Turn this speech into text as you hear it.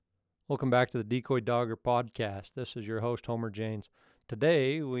Welcome back to the Decoy Dogger Podcast. This is your host, Homer Janes.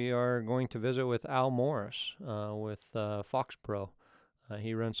 Today, we are going to visit with Al Morris with Fox Pro.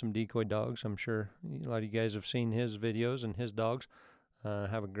 He runs some decoy dogs. I'm sure a lot of you guys have seen his videos and his dogs.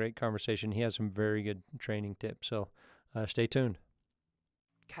 Have a great conversation. He has some very good training tips, so stay tuned.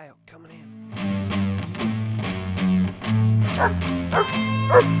 Coyote coming in.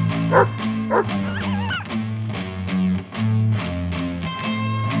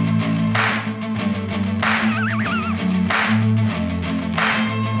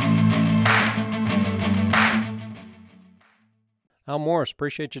 Al Morris,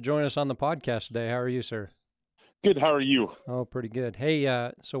 appreciate you joining us on the podcast today. How are you, sir? Good. How are you? Oh, pretty good. Hey,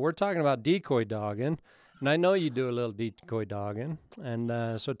 so we're talking about decoy dogging, and I know you do a little decoy dogging.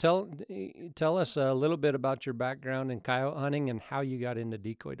 And so tell us a little bit about your background in coyote hunting and how you got into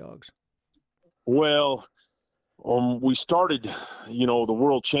decoy dogs. Well, we started, the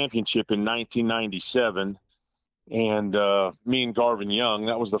World Championship in 1997, and me and Garvin Young,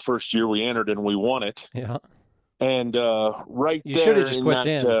 that was the first year we entered, and we won it. Yeah. And right You there, should have just quit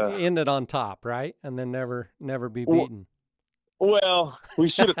that, then, ended on top, right? And then never be beaten. Well, we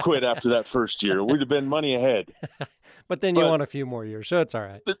should have quit after that first year. We'd have been money ahead. But then you won a few more years, so it's all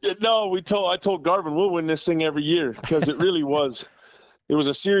right. No, I told Garvin we'll win this thing every year because it really was. It was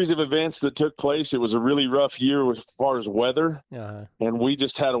a series of events that took place. It was a really rough year as far as weather, and we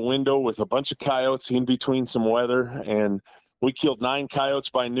just had a window with a bunch of coyotes in between some weather, and we killed 9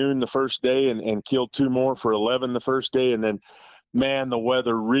 coyotes by noon the first day and killed 2 more for 11 the first day. And then, man, the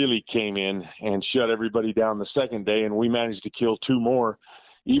weather really came in and shut everybody down the second day. And we managed to kill 2 more,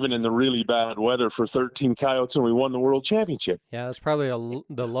 even in the really bad weather, for 13 coyotes. And we won the world championship. Yeah, that's probably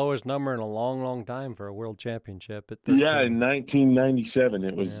the lowest number in a long, long time for a world championship. Yeah, in 1997,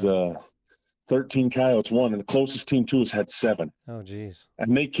 it was 13 coyotes won, and the closest team to us had 7. Oh, geez.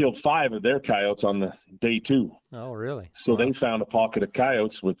 And they killed 5 of their coyotes on the day 2. Oh, really? So they found a pocket of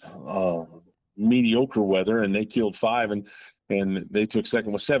coyotes with mediocre weather, and they killed 5, and they took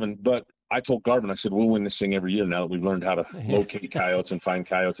second with 7. But I told Garvin, I said, we'll win this thing every year now that we've learned how to locate coyotes and find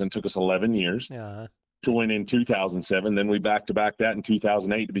coyotes. And it took us 11 years to win in 2007. Then we back-to-back that in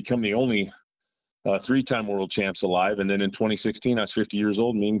 2008 to become the only 3-time world champs alive. And then in 2016, I was 50 years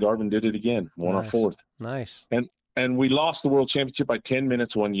old. Me and Garvin did it again, won our 4th. Nice. And we lost the world championship by 10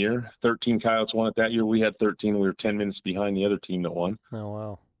 minutes one year. 13 coyotes won it that year. We had 13. We were 10 minutes behind the other team that won. Oh,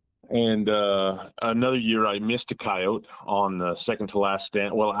 wow. And another year I missed a coyote on the second to last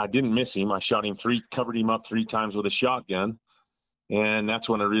stand. Well, I didn't miss him. I shot him covered him up 3 times with a shotgun. And that's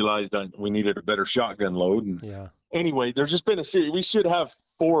when I realized that we needed a better shotgun load. And anyway, there's just been a series. We should have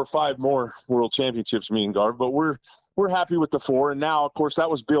 4 or 5 more world championships, me and Garv, but we're happy with the 4. And now, of course, that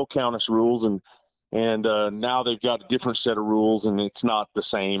was Bill Countess rules, and now they've got a different set of rules, and it's not the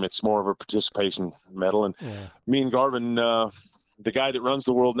same. It's more of a participation medal. And me and Garvin, the guy that runs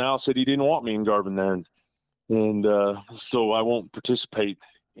the world now, said he didn't want me and Garvin there, and so I won't participate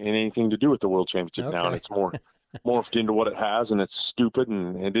in anything to do with the world championship now. And it's more morphed into what it has, and it's stupid,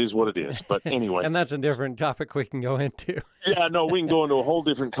 and it is what it is. But anyway. And that's a different topic we can go into. Yeah, no, we can go into a whole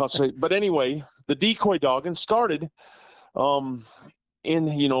different conversation. But anyway, the decoy dogging started in,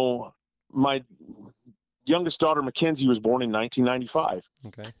 my youngest daughter, Mackenzie, was born in 1995.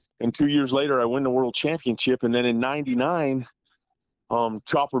 Okay. And 2 years later, I win the world championship. And then in 99,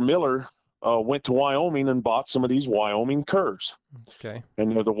 Chopper Miller went to Wyoming and bought some of these Wyoming curs. Okay.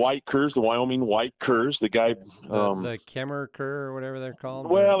 And they're the white curs, the Wyoming white curs. The guy, the Kemmer cur or whatever they're called.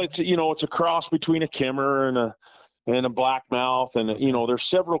 Well, it's a cross between a Kemmer and a blackmouth, and there's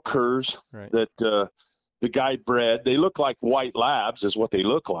several curs that the guy bred. They look like white labs, is what they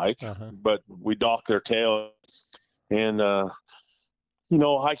look like, but we dock their tail, and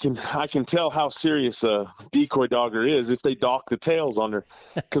I can tell how serious a decoy dogger is if they dock the tails on there,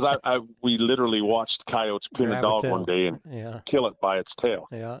 because we literally watched coyotes pin a dog one day and kill it by its tail.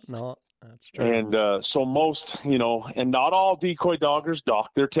 Yeah, no, that's true. And so most, and not all decoy doggers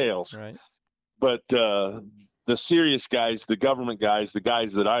dock their tails, right? But the serious guys, the government guys, the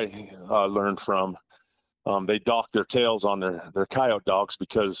guys that I learned from, they dock their tails on their coyote dogs,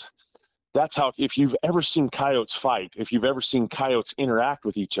 because that's how, if you've ever seen coyotes fight, if you've ever seen coyotes interact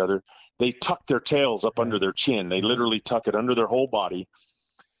with each other, they tuck their tails up under their chin. They literally tuck it under their whole body,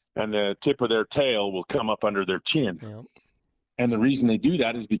 and the tip of their tail will come up under their chin. Yep. And the reason they do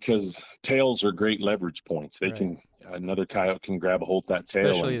that is because tails are great leverage points. They another coyote can grab a hold of that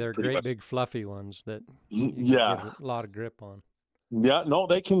tail. Especially they're great big fluffy ones that you get a lot of grip on. Yeah, no,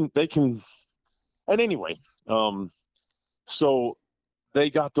 they can. And anyway, so they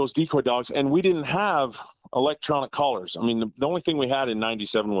got those decoy dogs, and we didn't have electronic collars. I mean, the only thing we had in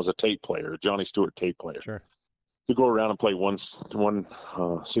 '97 was a tape player, a Johnny Stewart tape player, Sure. to go around and play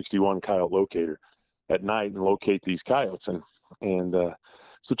 161 coyote locator at night and locate these coyotes. And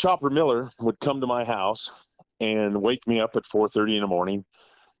so Chopper Miller would come to my house and wake me up at 4:30 in the morning,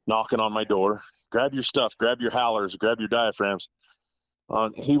 knocking on my door. Grab your stuff, grab your howlers, grab your diaphragms.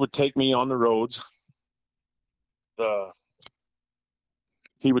 He would take me on the roads.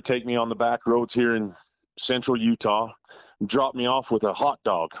 He would take me on the back roads here in central Utah, and drop me off with a hot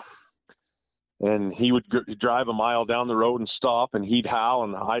dog. And he would drive a mile down the road and stop, and he'd howl,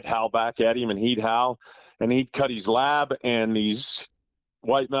 and I'd howl back at him, and he'd howl, and he'd cut his lab and these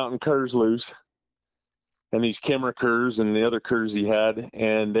White Mountain curs loose, and these Kimmer curs and the other curs he had,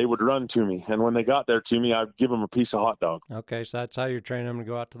 and they would run to me. And when they got there to me, I'd give them a piece of hot dog. Okay, so that's how you're training them to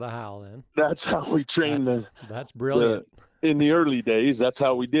go out to the howl then. That's how we trained them. That's brilliant. In the early days, that's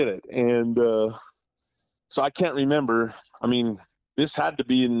how we did it. And so I can't remember. I mean, this had to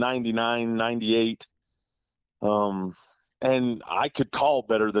be in 99, 98. And I could call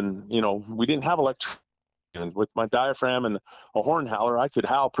better than, we didn't have electric. And with my diaphragm and a horn howler, I could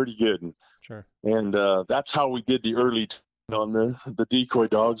howl pretty good. Sure. And that's how we did the early on the decoy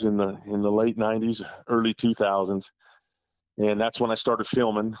dogs in the late 90s, early 2000s. And that's when I started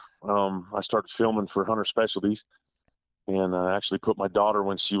filming. I started filming for Hunter Specialties. And I actually put my daughter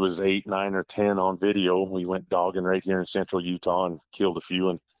when she was 8, 9, or 10 on video. We went dogging right here in central Utah and killed a few.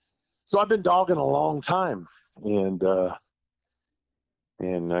 And so I've been dogging a long time. And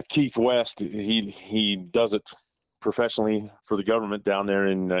Keith West, he does it professionally for the government down there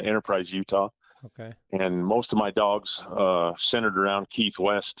in Enterprise, Utah. Okay. And most of my dogs centered around Keith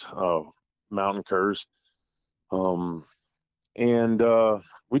West mountain curs. And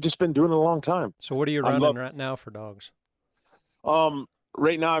we've just been doing it a long time. So what are you running right now for dogs?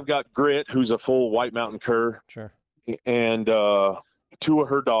 Right now I've got Grit, who's a full White Mountain cur. Sure. And 2 of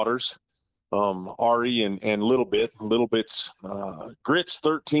her daughters, Ari and Little Bit. Little Bit's Grit's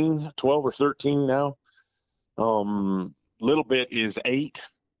 12 or 13 now. Little Bit is 8.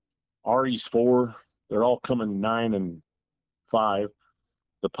 Ari's 4. They're all coming 9 and 5,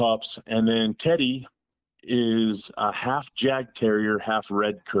 the pups. And then Teddy is a half Jag Terrier, half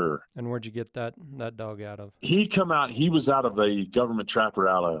Red Cur. And where'd you get that dog out of? He was out of a government trapper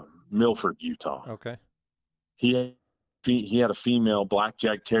out of Milford, Utah. Okay. He had a female black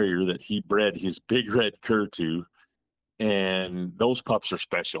Jag Terrier that he bred his big Red Cur to, and those pups are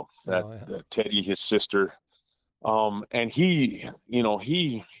special. That Teddy, his sister, and he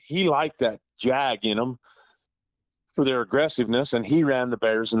liked that Jag in them for their aggressiveness, and he ran the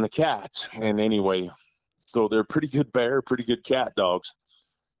bears and the cats. And anyway, so they're pretty good bear, pretty good cat dogs,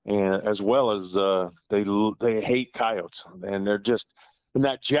 and as well as they hate coyotes, and and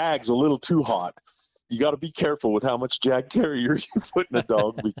that Jag's a little too hot. You got to be careful with how much Jag Terrier you put in a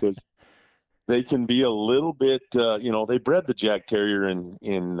dog because they can be a little bit, they bred the Jag Terrier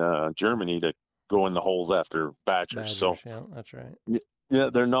in Germany to go in the holes after badgers. So yeah, that's right. Yeah,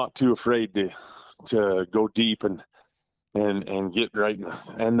 they're not too afraid to go deep and get right.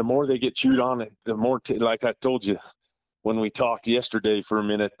 And the more they get chewed on, the more, like I told you when we talked yesterday for a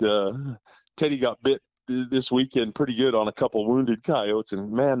minute, Teddy got bit this weekend pretty good on a couple wounded coyotes,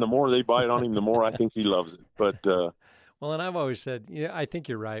 and man, the more they bite on him, the more I think he loves it. But well, and I've always said, I think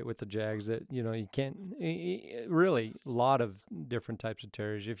you're right with the Jags that you can't really a lot of different types of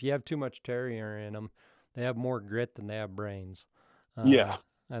terriers. If you have too much terrier in them, they have more grit than they have brains. And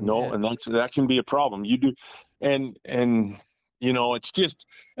that can be a problem. You do, and it's just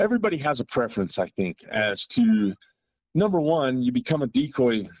everybody has a preference, I think, as to number one, you become a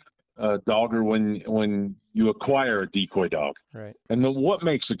decoy dogger when you acquire a decoy dog, right? And then what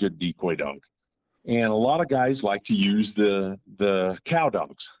makes a good decoy dog? And a lot of guys like to use the cow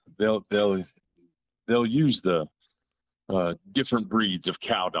dogs. They'll use the different breeds of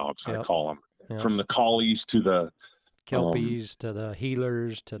cow dogs. Yep. I call them from the collies to the Kelpies to the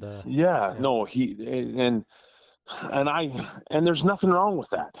healers to the and there's nothing wrong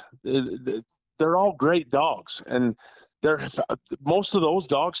with that. They're all great dogs, and most of those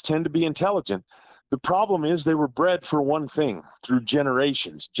dogs tend to be intelligent. The problem is they were bred for one thing through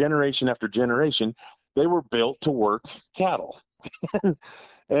generations, generation after generation. They were built to work cattle,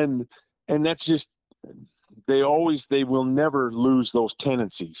 and that's just they will never lose those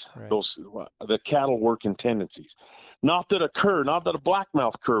tendencies, right. The cattle working tendencies. Not that a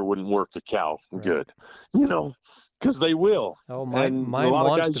blackmouth cur wouldn't work a cow right. Good, because they will. Oh, mine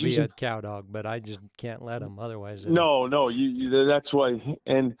wants to be a cow dog, but I just can't let them. Otherwise, no, that's why.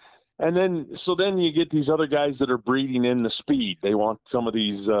 And And then you get these other guys that are breeding in the speed. They want some of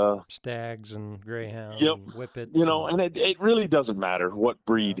these stags and greyhound yep, and whippets. and it really doesn't matter what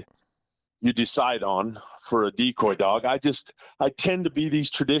breed you decide on for a decoy dog. I tend to be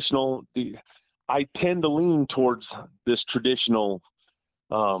I tend to lean towards this traditional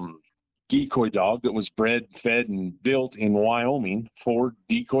decoy dog that was bred, fed, and built in Wyoming for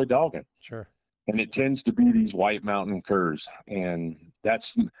decoy dogging. Sure. And it tends to be these White Mountain curs. And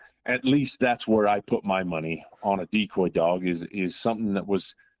that's where I put my money on a decoy dog is something that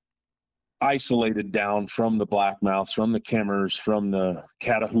was isolated down from the blackmouths, from the Kemmers, from the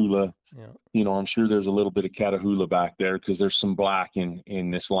Catahoula. Yeah. I'm sure there's a little bit of Catahoula back there because there's some black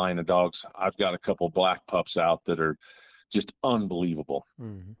in this line of dogs. I've got a couple black pups out that are just unbelievable.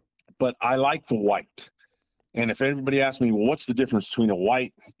 Mm-hmm. But I like the white. And if everybody asks me, well, what's the difference between a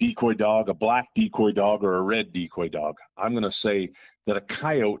white decoy dog, a black decoy dog, or a red decoy dog? I'm going to say that a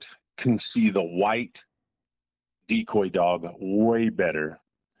coyote can see the white decoy dog way better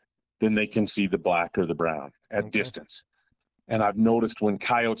than they can see the black or the brown at distance. And I've noticed when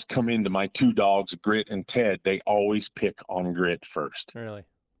coyotes come into my two dogs, Grit and Ted, they always pick on Grit first. Really?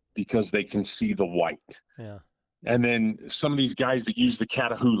 Because they can see the white. Yeah. And then some of these guys that use the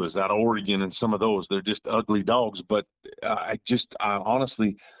Catahoulas out of Oregon and some of those, they're just ugly dogs. But I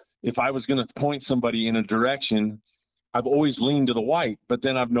honestly, if I was going to point somebody in a direction, I've always leaned to the white. But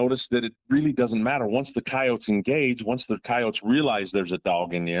then I've noticed that it really doesn't matter. Once the coyotes engage, once the coyotes realize there's a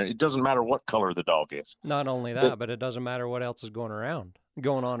dog in there, it doesn't matter what color the dog is. Not only that, but it doesn't matter what else is going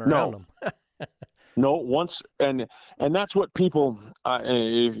on around them. No, and that's what people,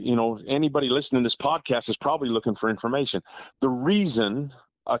 anybody listening to this podcast is probably looking for information. The reason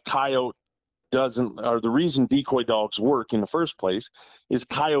a coyote the reason decoy dogs work in the first place is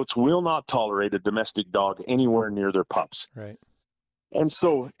coyotes will not tolerate a domestic dog anywhere near their pups. Right. And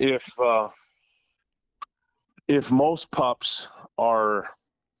so if most pups are,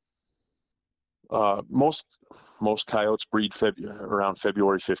 most coyotes breed around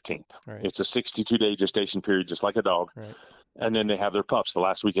February 15th. Right. It's a 62-day gestation period, just like a dog. Right. And then they have their pups the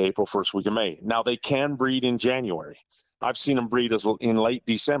last week of April, first week of May. Now, they can breed in January. I've seen them breed in late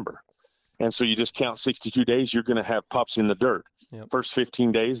December. And so you just count 62 days, you're going to have pups in the dirt. Yep. First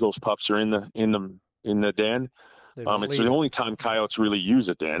 15 days, those pups are in the den. It's the only time coyotes really use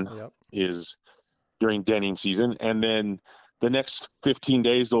a den is during denning season. And then the next 15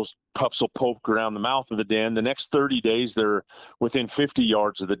 days, those pups will poke around the mouth of the den. The next 30 days, they're within 50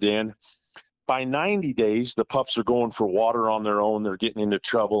 yards of the den. By 90 days, the pups are going for water on their own. They're getting into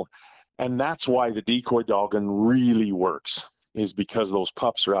trouble. And that's why the decoy dogging really works, is because those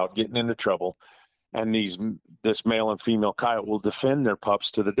pups are out getting into trouble. And this male and female coyote will defend their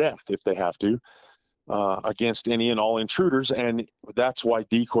pups to the death if they have to, against any and all intruders. And that's why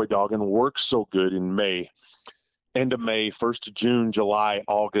decoy dogging works so good in May. End of May, 1st of June, July,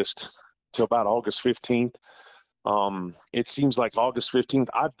 August, till about August 15th. It seems like August 15th.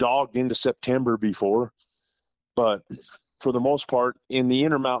 I've dogged into September before, but for the most part, in the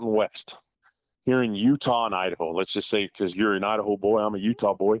Intermountain West, here in Utah and Idaho, let's just say, because you're an Idaho boy, I'm a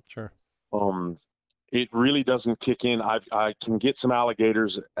Utah boy. Sure. It really doesn't kick in. I can get some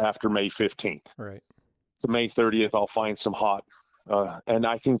alligators after May 15th. Right. So May 30th, I'll find some hot. And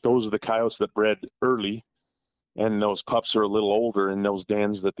I think those are the coyotes that bred early. And those pups are a little older in those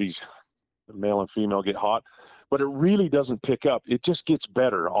dens that these male and female get hot. But it really doesn't pick up. It just gets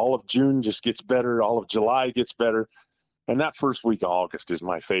better. All of June just gets better. All of July gets better. And that first week of August is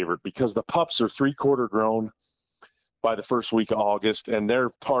my favorite because the pups are 3/4 grown by the first week of August. And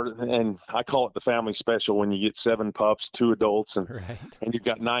they're and I call it the family special when you get 7 pups, 2 adults, and you've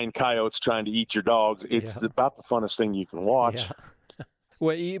got 9 coyotes trying to eat your dogs. It's about the funnest thing you can watch. Yeah.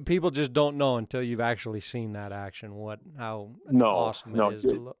 Well, people just don't know until you've actually seen that action. How awesome it is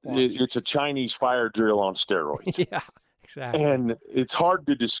to watch. It's a Chinese fire drill on steroids. Yeah, exactly. And it's hard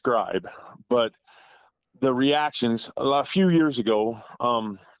to describe, but the reactions a few years ago,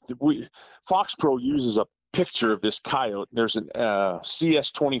 Fox Pro uses a picture of this coyote. There's an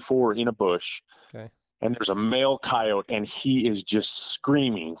CS24 in a bush, and there's a male coyote, and he is just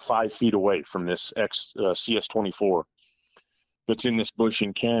screaming 5 feet away from this CS24. That's in this bush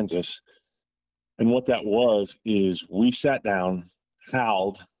in Kansas. And what that was is we sat down,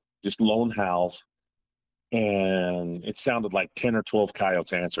 howled, just lone howls, and it sounded like 10 or 12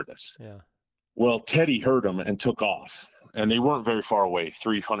 coyotes answered us. Yeah. Well, Teddy heard them and took off, and they weren't very far away,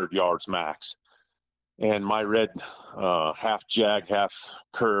 300 yards max. And my red half jag, half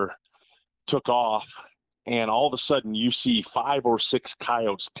cur took off, and all of a sudden you see 5 or 6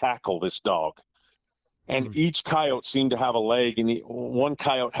 coyotes tackle this dog. and each coyote seemed to have a leg, and one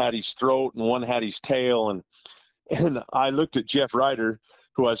coyote had his throat and one had his tail. And I looked at Jeff Ryder,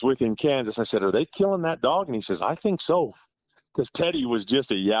 who I was with in Kansas. I said, "Are they killing that dog?" And he says, "I think so," because Teddy was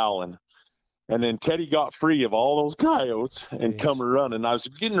just a yowling. And then Teddy got free of all those coyotes and come running. I was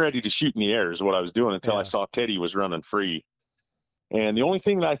getting ready to shoot in the air is what I was doing until I saw Teddy was running free. And the only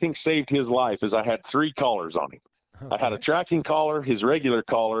thing that I think saved his life is I had 3 collars on him. Okay. I had a tracking collar, his regular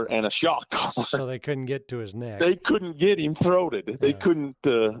collar, and a shock collar. So they couldn't get to his neck. They couldn't get him throated. They couldn't.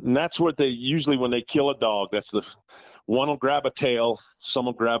 And that's what they usually, when they kill a dog, that's the one will grab a tail, some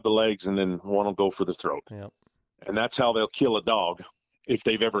will grab the legs, and then one will go for the throat. Yep. And that's how they'll kill a dog if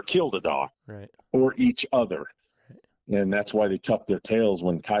they've ever killed a dog, right, or each other. Right. And that's why they tuck their tails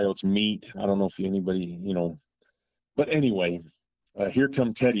when coyotes meet. I don't know if anybody, but anyway, here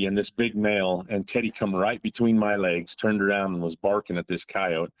come Teddy and this big male, and Teddy come right between my legs, turned around and was barking at this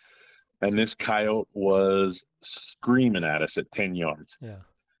coyote. And this coyote was screaming at us at 10 yards. Yeah.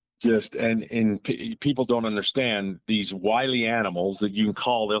 People don't understand these wily animals that you can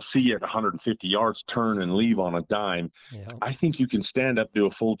call, they'll see you at 150 yards, turn and leave on a dime. Yep. I think you can stand up, do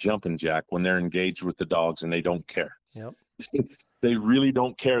a full jumping jack when they're engaged with the dogs and they don't care. Yep. They really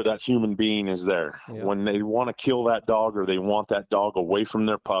don't care that human being is there. Yep. When they want to kill that dog or they want that dog away from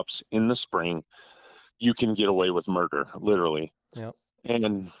their pups in the spring, you can get away with murder, literally. Yep.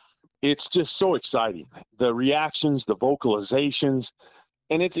 And it's just so exciting. The reactions, the vocalizations,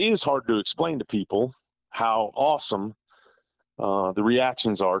 and it is hard to explain to people how awesome the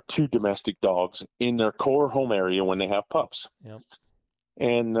reactions are to domestic dogs in their core home area when they have pups. Yep.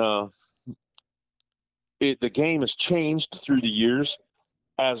 And the game has changed through the years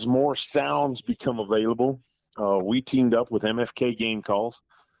as more sounds become available. We teamed up with MFK Game Calls,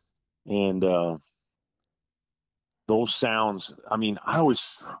 and those sounds. I mean,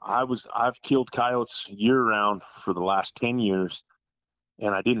 I've killed coyotes year round for the last 10 years.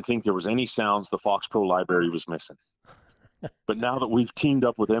 And I didn't think there was any sounds the Fox Pro library was missing. But now that we've teamed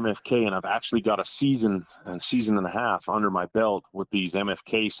up with MFK and I've actually got a season and a half under my belt with these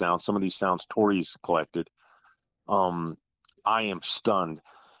MFK sounds, some of these sounds Tori's collected, I am stunned.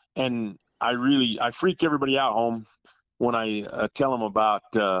 And I freak everybody out home when I tell them about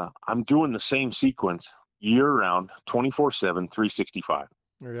I'm doing the same sequence year-round, 24/7, 365.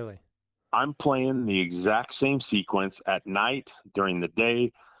 Really? I'm playing the exact same sequence at night, during the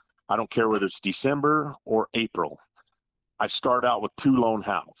day. I don't care whether it's December or April. I start out with 2 lone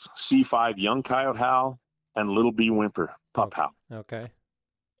howls, C5 young coyote howl and little B whimper pup howl. Okay.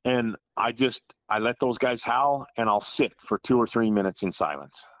 And I let those guys howl, and I'll sit for 2 or 3 minutes in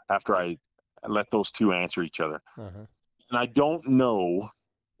silence after I let those 2 answer each other. Uh-huh. And I don't know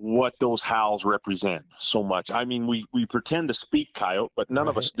what those howls represent so much. I mean, we pretend to speak coyote, but none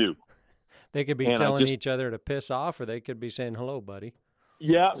of us do. They could be telling each other to piss off, or they could be saying, "Hello, buddy."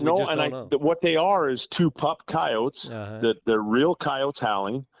 Yeah, what they are is 2 pup coyotes that they're real coyotes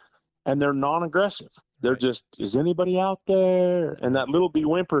howling, and they're non-aggressive. They're just, is anybody out there? And that little B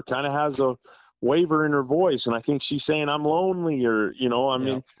whimper kind of has a waver in her voice, and I think she's saying, "I'm lonely," or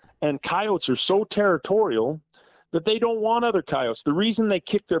mean, and coyotes are so territorial that they don't want other coyotes. The reason they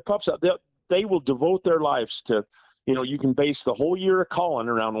kick their pups out, they will devote their lives to. You can base the whole year of calling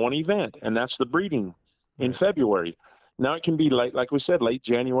around one event, and that's the breeding in February. Now it can be like we said, late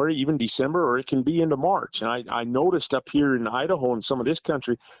January, even December, or it can be into March. And I noticed up here in Idaho and some of this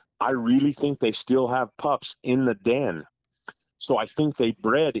country, I really think they still have pups in the den. So I think they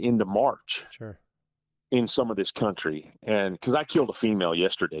bred into March in some of this country. And because I killed a female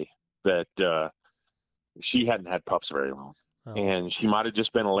yesterday that she hadn't had pups very long. Oh. And she might have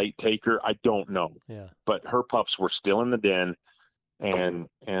just been a late taker. I don't know. Yeah. But her pups were still in the den, and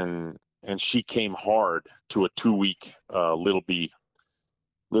she came hard to a 2-week little B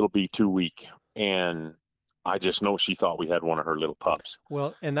 2-week, and I just know she thought we had one of her little pups.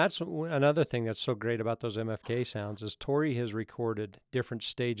 Well, and that's another thing that's so great about those MFK sounds is Tori has recorded different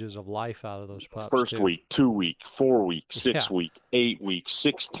stages of life out of those pups. First week, 2 week, 4 week, 6 week, 8 week,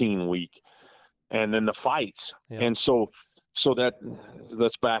 16 week, and then the fights. Yeah. And so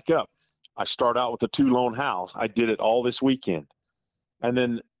let's back up. I start out with the 2 lone howls. I did it all this weekend. And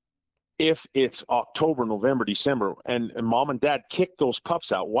then if it's October, November, December, and mom and dad kick those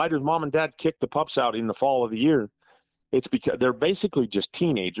pups out, why does mom and dad kick the pups out in the fall of the year? It's because they're basically just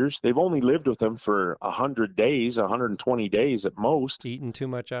teenagers. They've only lived with them for 100 days, 120 days at most. Eating too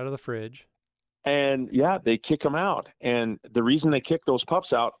much out of the fridge. And they kick them out. And the reason they kick those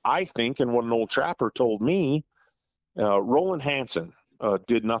pups out, I think, and what an old trapper told me, Roland Hansen,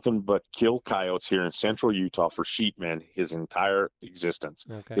 did nothing but kill coyotes here in central Utah for sheepmen his entire existence.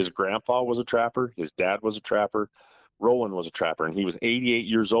 Okay. His grandpa was a trapper. His dad was a trapper. Roland was a trapper, and he was 88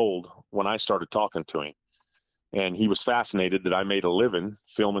 years old when I started talking to him. And he was fascinated that I made a living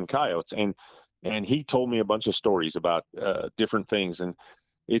filming coyotes. And he told me a bunch of stories about different things. And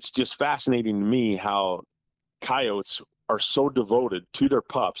it's just fascinating to me how coyotes are so devoted to their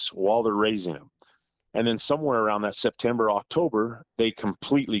pups while they're raising them. And then somewhere around that September, October, they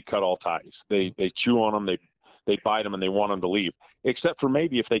completely cut all ties. They chew on them, they bite them, and they want them to leave, except for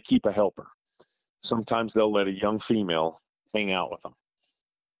maybe if they keep a helper. Sometimes they'll let a young female hang out with them,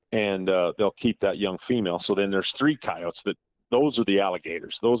 and they'll keep that young female. So then there's 3 coyotes those are the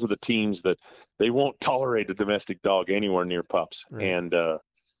alligators. Those are the teams that they won't tolerate a domestic dog anywhere near pups. Right.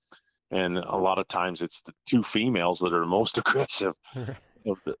 And a lot of times it's the 2 females that are the most aggressive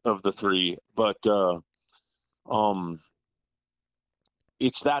of the 3. But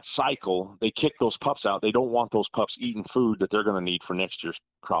it's that cycle. They kick those pups out. They don't want those pups eating food that they're going to need for next year's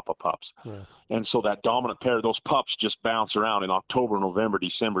crop of pups. Yeah. And so that dominant pair, those pups just bounce around in October, November,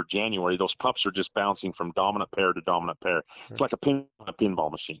 December, January. Those pups are just bouncing from dominant pair to dominant pair. Sure. It's like a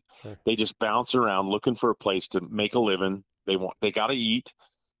pinball machine. Sure. They just bounce around looking for a place to make a living. They got to eat,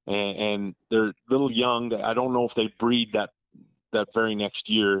 and they're little young. I don't know if they breed that very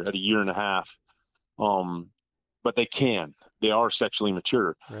next year at a year and a half. But they can. They are sexually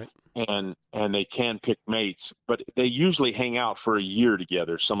mature. Right. And they can pick mates, but they usually hang out for a year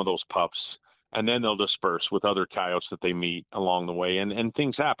together, some of those pups, and then they'll disperse with other coyotes that they meet along the way. And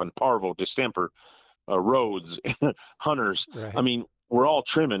things happen. Parvo, distemper, roads, hunters. Right. I mean, we're all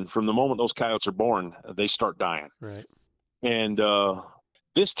trimming from the moment those coyotes are born, they start dying. Right. And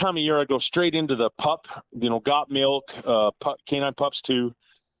this time of year, I go straight into the pup, got milk, canine pups too.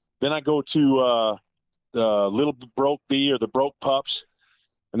 Then I go to the little broke bee or the broke pups.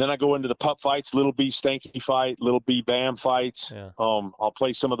 And then I go into the pup fights, little bee stanky fight, little bee bam fights. Yeah. I'll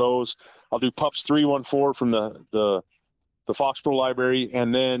play some of those. I'll do pups 314 from the Fox Pro library.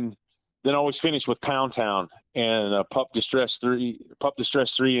 And then I always finish with Pound Town and pup distress 3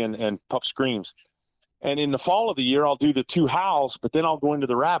 and pup screams. And in the fall of the year, I'll do the 2 howls, but then I'll go into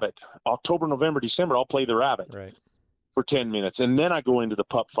the rabbit. October, November, December, I'll play the rabbit for 10 minutes. And then I go into the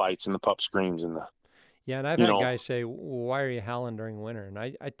pup fights and the pup screams and Yeah, and I've had guys say, why are you howling during winter? And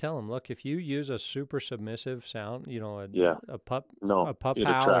I tell them, look, if you use a super submissive sound, a pup howl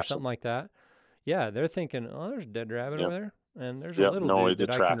or something like that, they're thinking, oh, there's a dead rabbit over there, and there's a little dude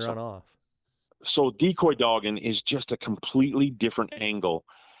that I can run off. So decoy dogging is just a completely different angle,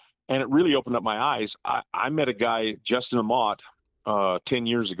 and it really opened up my eyes. I met a guy, Justin Amott, 10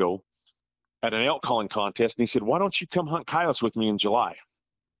 years ago at an elk calling contest, and he said, why don't you come hunt coyotes with me in July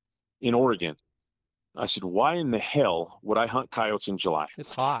in Oregon? I said, why in the hell would I hunt coyotes in July?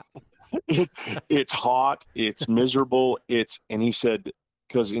 It's hot. It's hot. It's miserable. And he said,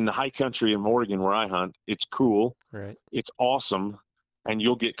 because in the high country in Oregon where I hunt, it's cool. Right. It's awesome. And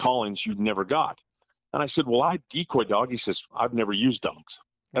you'll get callings you've never got. And I said, well, I decoy dog. He says, I've never used dogs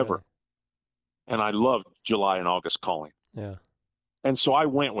ever. Yeah. And I love July and August calling. Yeah. And so I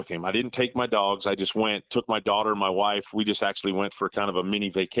went with him. I didn't take my dogs. I just took my daughter, my wife. We just actually went for kind of a mini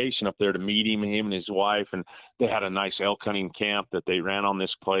vacation up there to meet him and his wife. And they had a nice elk hunting camp that they ran on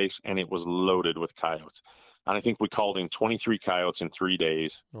this place, and it was loaded with coyotes. And I think we called in 23 coyotes in 3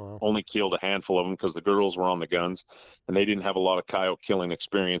 days. Wow. Only killed a handful of them because the girls were on the guns, and they didn't have a lot of coyote killing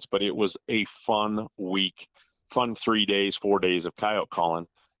experience. But it was a fun week, fun 3 days, 4 days of coyote calling.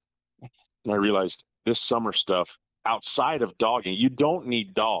 And I realized this summer stuff, outside of dogging, you don't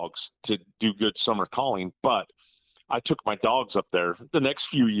need dogs to do good summer calling, but I took my dogs up there the next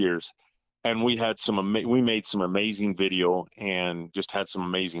few years, and we had we made some amazing video and just had some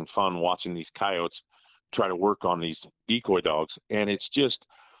amazing fun watching these coyotes try to work on these decoy dogs. And it's just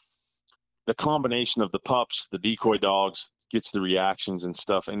the combination of the pups, the decoy dogs, gets the reactions and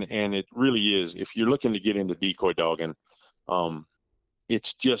stuff. And it really is, if you're looking to get into decoy dogging,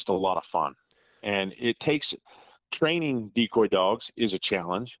 it's just a lot of fun. And it takes training decoy dogs is a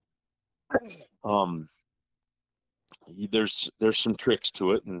challenge. There's some tricks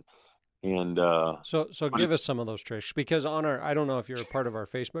to it, and so give us some of those tricks, because I don't know if you're a part of our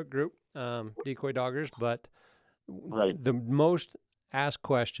Facebook group, Decoy Doggers, but the most asked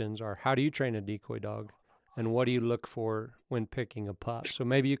questions are, how do you train a decoy dog, and what do you look for when picking a pup? So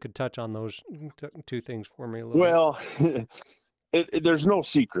maybe you could touch on those 2 things for me a little bit. There's no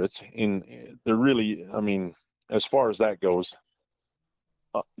secrets there really. I mean, as far as that goes,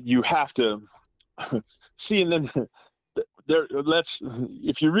 you have to see. And then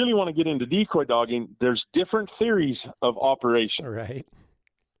if you really want to get into decoy dogging, there's different theories of operation. Right.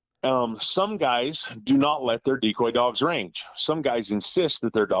 Some guys do not let their decoy dogs range. Some guys insist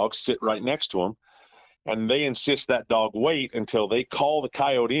that their dogs sit right next to them, and they insist that dog wait until they call the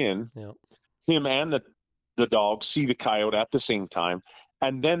coyote in. Yep. Him and the dog see the coyote at the same time,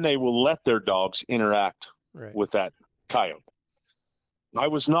 and then they will let their dogs interact with that coyote. I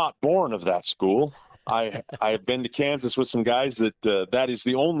was not born of that school. I have been to Kansas with some guys that is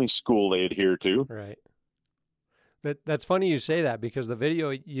the only school they adhere to. Right. That's funny you say that, because the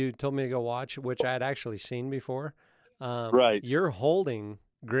video you told me to go watch, which I had actually seen before, right, you're holding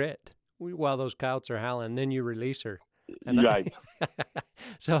Grit while those coyotes are howling, and then you release her. And right.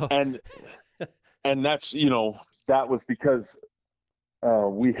 So and that's, that was because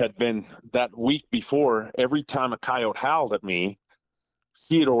we had been that week before. Every time a coyote howled at me,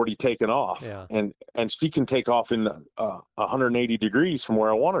 she had already taken off. Yeah. And she can take off in 180 degrees from where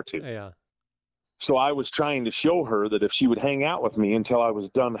I want her to. Yeah. So I was trying to show her that if she would hang out with me until I was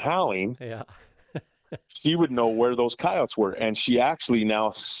done howling, yeah, she would know where those coyotes were. And she actually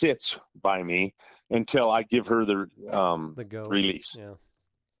now sits by me until I give her the go release. Yeah.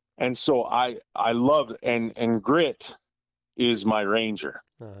 And so I love, and Grit is my ranger.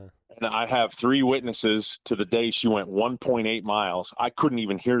 Uh-huh. And I have 3 witnesses to the day she went 1.8 miles. I couldn't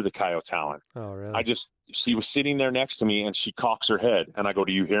even hear the coyotes howling. Oh, really? She was sitting there next to me, and she cocks her head, and I go,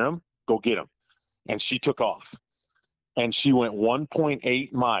 "Do you hear him? Go get him." And she took off, and she went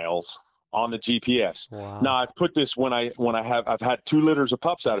 1.8 miles on the GPS. Wow. Now I've put this I've had 2 litters of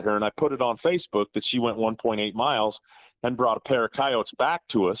pups out of her, and I put it on Facebook that she went 1.8 miles and brought a pair of coyotes back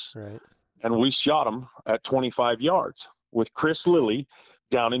to us. Right. And we shot them at 25 yards with Chris Lilly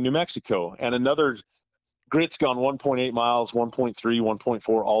down in New Mexico. And another Grit's gone 1.8 miles, 1.3,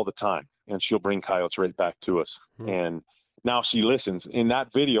 1.4 all the time. And she'll bring coyotes right back to us. And now she listens. In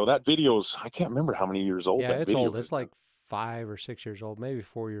that video's, I can't remember how many years old. Yeah, that it's video old. is. It's like 5 or 6 years old, maybe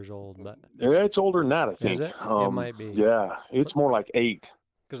 4 years old. But yeah, it's older than that, I think. Is it? It might be. Yeah, it's more like 8.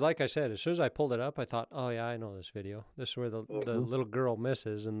 Because like I said, as soon as I pulled it up, I thought, oh, yeah, I know this video. This is where the little girl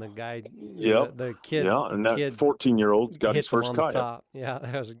misses, and the guy, the kid. Yeah, and that 14-year-old got his first coyote. Top. Yeah,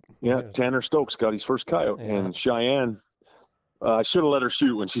 that was. Tanner Stokes got his first coyote. Yeah. And Cheyenne, I should have let her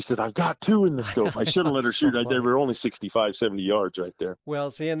shoot when she said, "I've got 2 in the scope." I should have let her shoot. They were only 65, 70 yards right there.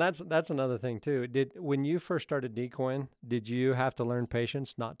 Well, see, and that's another thing, too. When you first started decoying, did you have to learn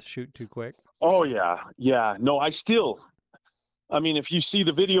patience not to shoot too quick? Oh, yeah. Yeah. No, I mean, if you see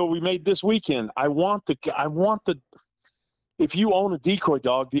the video we made this weekend, if you own a decoy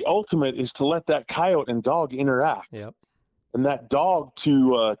dog, the ultimate is to let that coyote and dog interact. Yep. And that dog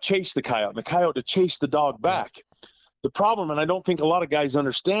to chase the coyote, and the coyote to chase the dog back. Yep. The problem, and I don't think a lot of guys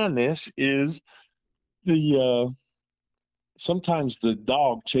understand this, is sometimes the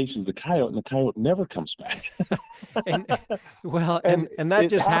dog chases the coyote and the coyote never comes back. and that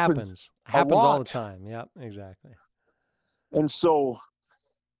just happens all the time. Yep, exactly. And so,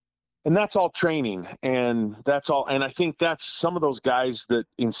 and that's all training, and that's all. And I think that's some of those guys that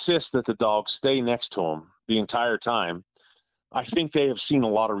insist that the dog stay next to them the entire time. I think they have seen a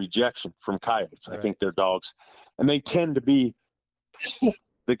lot of rejection from coyotes. Right. I think their dogs, and they tend to be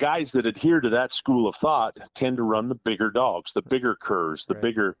the guys that adhere to that school of thought tend to run the bigger dogs, the bigger curs, the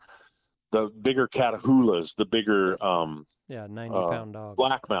bigger Catahoulas, the bigger 90-pound dogs,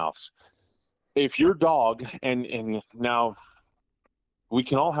 blackmouths. If your dog, and now we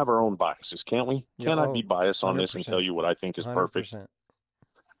can all have our own biases, can't we? Can I be biased on 100%. This and tell you what I think is 100%. Perfect?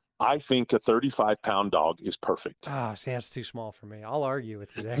 I think a 35-pound dog is perfect. Oh, see, that's too small for me. I'll argue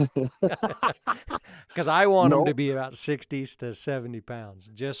with you there. Because I want them to be about 60 to 70 pounds,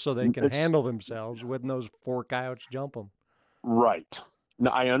 just so they can handle themselves when those 4 coyotes jump them. Right.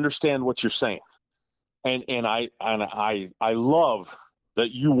 Now, I understand what you're saying. And I love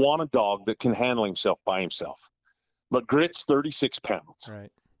that you want a dog that can handle himself by himself. But Grit's 36 pounds.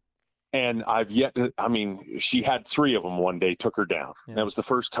 Right. And she had 3 of them one day, took her down. Yeah. That was the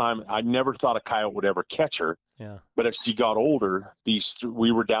first time. I never thought a coyote would ever catch her. Yeah. But as she got older,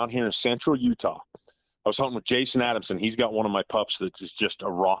 we were down here in central Utah. I was hunting with Jason Adamson. He's got one of my pups that is just a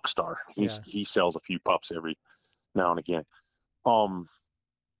rock star. He sells a few pups every now and again.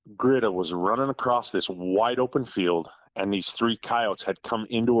 Greta was running across this wide open field, and these 3 coyotes had come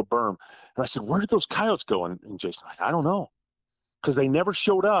into a berm. And I said, "Where did those coyotes go?" And Jason's like, "I don't know." Because they never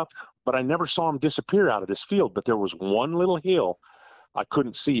showed up, but I never saw them disappear out of this field. But there was one little hill I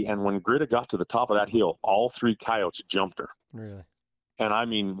couldn't see. And when Greta got to the top of that hill, all 3 coyotes jumped her. Really? And I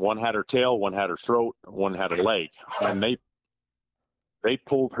mean, one had her tail, one had her throat, one had her leg. And they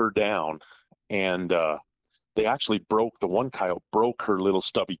pulled her down. And they actually the one coyote broke her little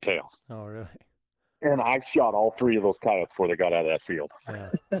stubby tail. Oh, really? And I shot all 3 of those coyotes before they got out of that field.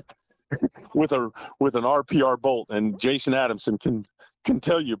 Yeah. with an RPR bolt, and Jason Adamson can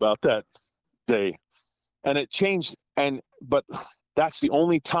tell you about that day. And it changed, but that's the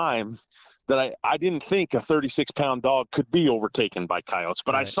only time that I didn't think a 36-pound dog could be overtaken by coyotes,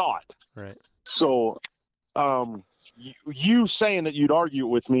 but I saw it. Right. So you saying that you'd argue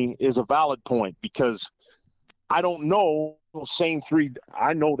with me is a valid point, because I don't know. Same 3,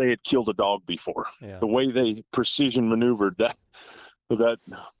 I know they had killed a dog before. Yeah. The way they precision maneuvered that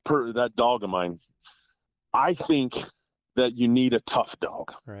dog of mine. I think that you need a tough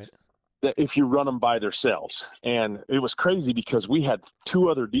dog. Right. That if you run them by themselves. And it was crazy because we had 2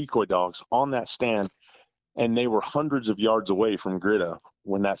 other decoy dogs on that stand, and they were hundreds of yards away from Greta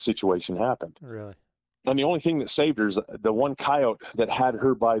when that situation happened. Really? And the only thing that saved her is the one coyote that had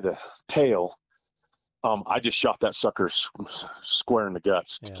her by the tail. I just shot that sucker square in the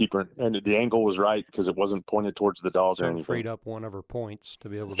guts to keep her, and the angle was right because it wasn't pointed towards the dog or anything. Freed up one of her points to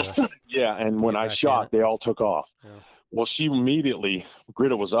be able to. Yeah, and when I shot, they all took off. Yeah. Well, she immediately,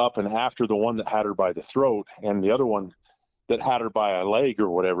 Greta was up and after the one that had her by the throat, and the other one that had her by a leg or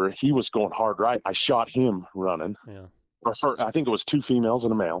whatever, he was going hard right. I shot him running. Yeah. I think it was 2 females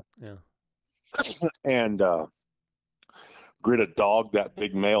and a male. Yeah. And Greta dogged that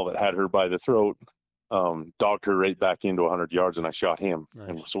big male that had her by the throat, dogged her right back into 100 yards, and I shot him. Nice.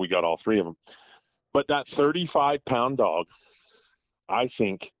 And so we got all 3 of them. But that 35-pound dog, I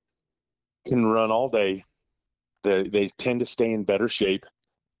think, can run all day. They tend to stay in better shape.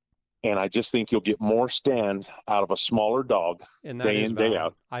 And I just think you'll get more stands out of a smaller dog day in, day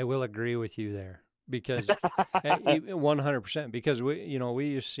out. I will agree with you there, because 100%, because we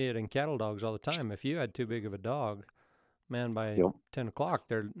used to see it in cattle dogs all the time. If you had too big of a dog, man, by 10 o'clock,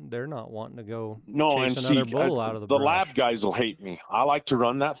 they're not wanting to go chase another bull out of the brush. Lab guys will hate me. I like to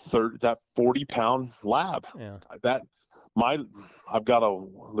run that 40-pound lab. Yeah. I've got a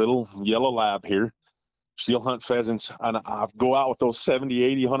little yellow lab here, seal hunt pheasants, and I go out with those 70,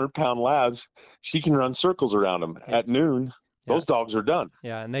 80, 100-pound labs. She can run circles around them. At noon. Those dogs are done.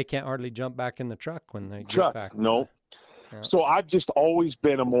 Yeah, and they can't hardly jump back in the truck when they get back. No. Yeah. So I've just always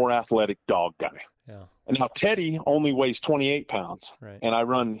been a more athletic dog guy. Yeah. And now Teddy only weighs 28 pounds. Right. And I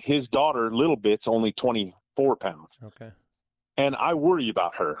run his daughter, Little Bit's, only 24 pounds. Okay. And I worry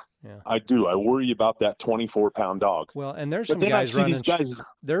about her. Yeah. I do. I worry about that 24-pound dog. Well, and there's some guys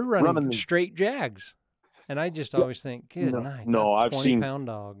running straight jags. And I just always think, good night. No, I've seen 20-pound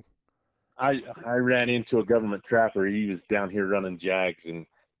dog. I ran into a government trapper. He was down here running jags, and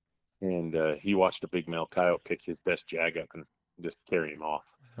he watched a big male coyote pick his best jag up and just carry him off.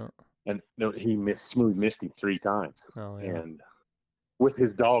 Oh. And he smooth missed him 3 times. Oh, yeah. And with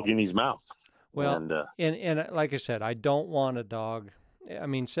his dog in his mouth. Well, and like I said, I don't want a dog. I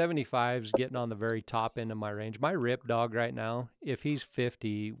mean, 75's getting on the very top end of my range. My rip dog right now, if he's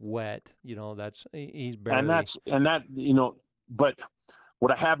 50 wet, he's barely. But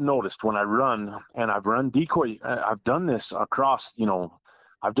what I have noticed when I run, and I've run decoy, I've done this across,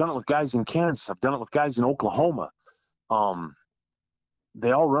 I've done it with guys in Kansas. I've done it with guys in Oklahoma.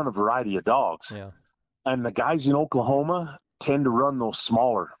 They all run a variety of dogs. Yeah. And the guys in Oklahoma tend to run those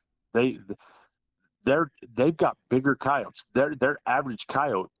smaller. They've got bigger coyotes. Their average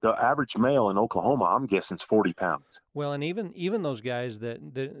coyote, the average male in Oklahoma, I'm guessing is 40 pounds. Well, and even those guys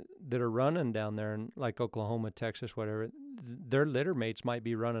that are running down there in like Oklahoma, Texas, whatever, their litter mates might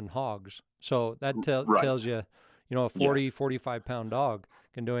be running hogs. So that tells you, a 40, 45-pound dog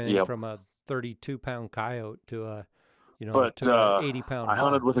can do anything from a 32-pound coyote to a, to an 80-pound. I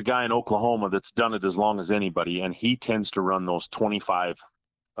hunted with a guy in Oklahoma that's done it as long as anybody, and he tends to run those 25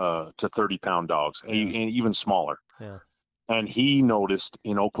 to 30-pound dogs, and even smaller. Yeah. And he noticed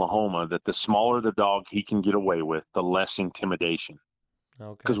in Oklahoma that the smaller the dog he can get away with, the less intimidation.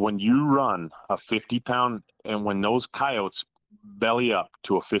 Okay. Because when you run a 50-pound, and when those coyotes belly up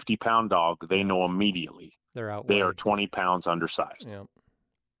to a 50-pound dog, they know immediately they are 20 pounds undersized. Yep.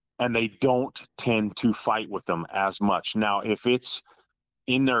 And they don't tend to fight with them as much. Now, if it's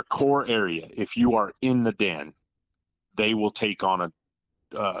in their core area, if you are in the den, they will take on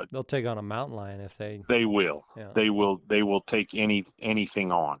they'll take on a mountain lion if they. They will. Yeah. They will take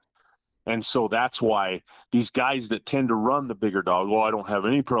anything on. And so that's why these guys that tend to run the bigger dog, I don't have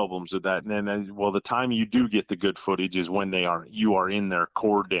any problems with that. And then, the time you do get the good footage is when you are in their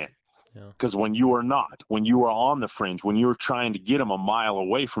core den. Because when you are not, when you are on the fringe, when you're trying to get them a mile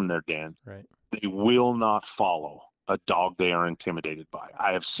away from their den, they will not follow a dog they are intimidated by.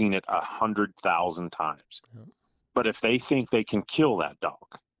 I have seen it 100,000 times. Yeah. But if they think they can kill that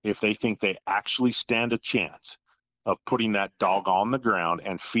dog, if they think they actually stand a chance of putting that dog on the ground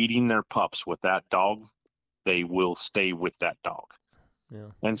and feeding their pups with that dog, they will stay with that dog. Yeah.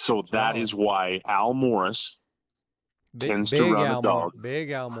 And so that is why Al Morris tends to Big run a Al dog.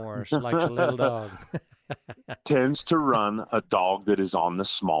 Big Al Morris likes a little dog. Tends to run a dog that is on the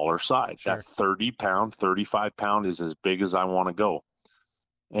smaller side. Sure. That 30-pound, 35-pound is as big as I want to go.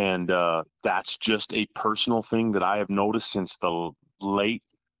 And that's just a personal thing that I have noticed since the late,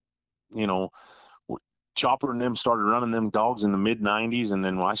 Chopper and them started running them dogs in the mid-90s. And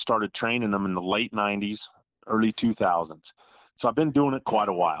then when I started training them in the late 90s, early 2000s. So I've been doing it quite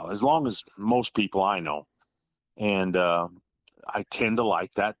a while, as long as most people I know. And I tend to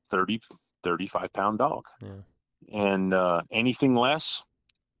like that 30, 35-pound dog. Yeah. And anything less,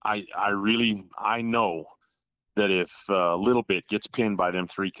 I know that if Little Bit gets pinned by them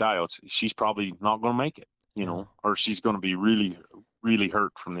 3 coyotes, she's probably not going to make it, or she's going to be really, really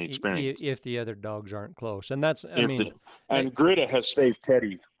hurt from the experience. If the other dogs aren't close. And that's, and Greta has saved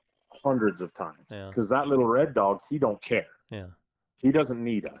Teddy hundreds of times, because that little red dog, he don't care. Yeah. He doesn't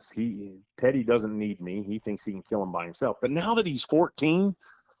need us. Teddy doesn't need me. He thinks he can kill him by himself. But now that he's 14,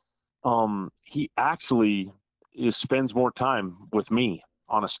 he actually spends more time with me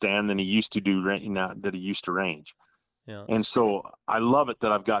on a stand than he used to do that he used to range. Yeah. And so I love it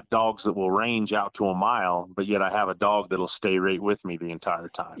that I've got dogs that will range out to a mile, but yet I have a dog that'll stay right with me the entire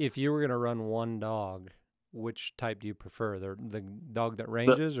time. If you were going to run one dog, which type do you prefer? The dog that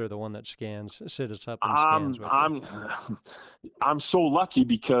ranges or the one that sits up and scans with you? I'm so lucky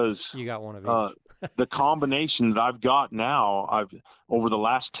because you got one of each. The combination that I've got now, over the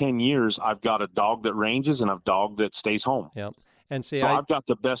last 10 years, I've got a dog that ranges and a dog that stays home. Yep. And see, so I've got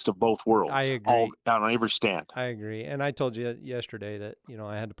the best of both worlds. I agree. On every stand. I agree. And I told you yesterday that,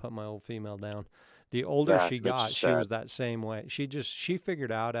 I had to put my old female down. The older she got, she was that same way. She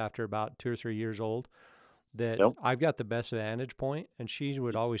figured out after about 2 or 3 years old that I've got the best vantage point, and she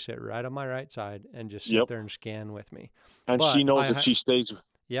would always sit right on my right side and just sit there and scan with me. And she knows that she stays.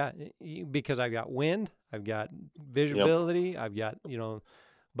 Yeah, because I've got wind, I've got visibility, I've got,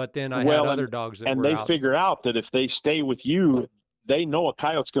 but then I had other dogs that and they figure out that if they stay with you, they know a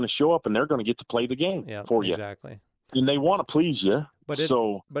coyote's going to show up and they're going to get to play the game for you. Exactly. And they want to please you. But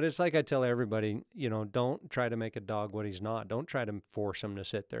it's like I tell everybody, don't try to make a dog what he's not. Don't try to force him to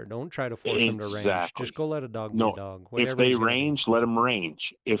sit there. Don't try to force him to range. Just go let a dog be a dog. If they range, let them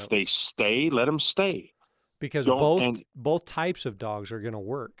range. If they stay, let them stay. Because both types of dogs are going to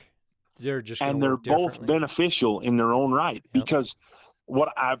work. They're just and they're both beneficial in their own right. Because what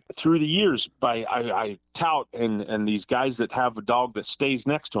I've through the years, I tout and these guys that have a dog that stays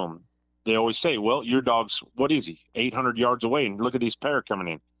next to them, they always say, well, your dog's, what is he, 800 yards away, and look at this pair coming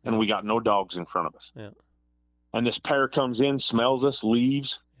in, and we got no dogs in front of us. Yeah. And this pair comes in, smells us,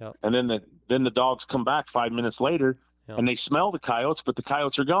 leaves, and then the dogs come back 5 minutes later, and they smell the coyotes, but the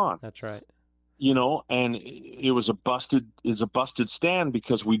coyotes are gone. That's right. And it was a busted stand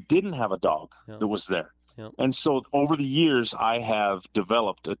because we didn't have a dog that was there. Yep. And so over the years, I have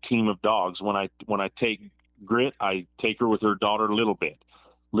developed a team of dogs. When I take Grit, I take her with her daughter Little Bit.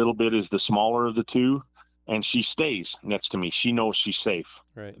 Little Bit is the smaller of the two, and she stays next to me. She knows she's safe.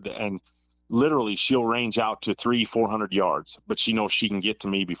 Right. And literally she'll range out to 300-400 yards, but she knows she can get to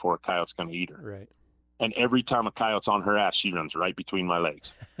me before a coyote's going to eat her. Right. And every time a coyote's on her ass, she runs right between my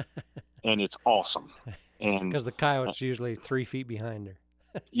legs. And it's awesome. And because the coyote's usually 3 feet behind her.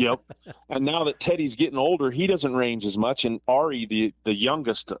 Yep. And now that Teddy's getting older, he doesn't range as much. And Ari, the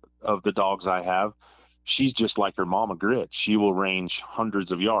youngest of the dogs I have, she's just like her mama Grit. She will range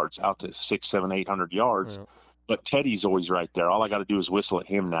hundreds of yards, out to 600, 700, 800 yards. Yeah. But Teddy's always right there. All I got to do is whistle at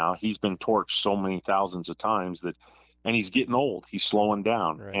him now. He's been torched so many thousands of times and he's getting old. He's slowing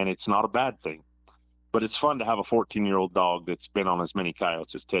down, and it's not a bad thing. But it's fun to have a 14-year-old dog that's been on as many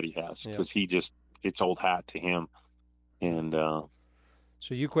coyotes as Teddy has, because it's old hat to him. And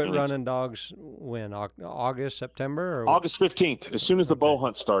so you quit running dogs when? August, September? Or August 15th, as soon as the bow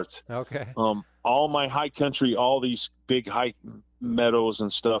hunt starts. Okay. All my high country, all these big high meadows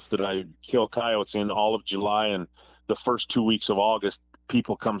and stuff that I kill coyotes in, all of July and the first 2 weeks of August,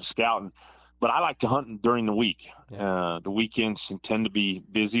 people come scouting. But I like to hunt during the week. Yeah. The weekends tend to be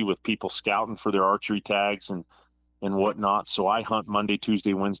busy with people scouting for their archery tags and whatnot. So I hunt Monday,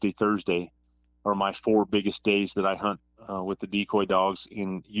 Tuesday, Wednesday, Thursday are my 4 biggest days that I hunt with the decoy dogs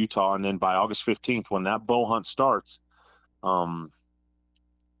in Utah. And then by August 15th, when that bow hunt starts,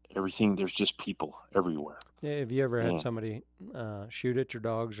 there's just people everywhere. Yeah. Have you ever had somebody shoot at your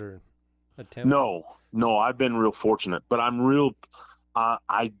dogs or attempt? No, I've been real fortunate, but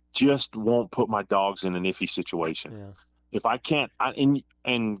I just won't put my dogs in an iffy situation. if I can't,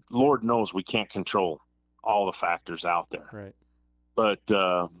 and Lord knows we can't control all the factors out there, Right. but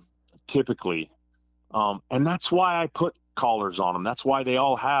typically, and that's why I put collars on them. That's why they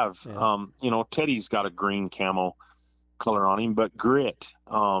all have, Teddy's got a green camo color on him, but Grit,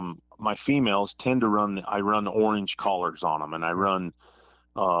 my females tend to I run orange collars on them, and I run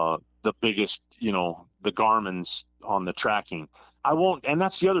the biggest, the Garmin's on the tracking. I won't, and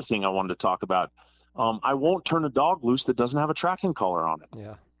that's the other thing I wanted to talk about. I won't turn a dog loose that doesn't have a tracking collar on it.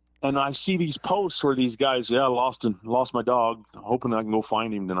 Yeah. And I see these posts where these guys, lost my dog, hoping I can go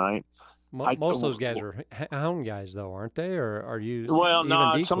find him tonight. Most of those guys are hound guys, though, aren't they? Or are you? Well,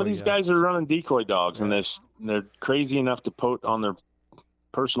 no, some of these guys are running decoy dogs, right. And they're crazy enough to put on their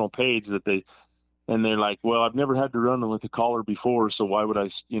personal page that they're like, well, I've never had to run them with a collar before, so why would I?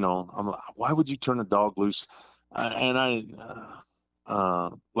 I'm like, why would you turn a dog loose?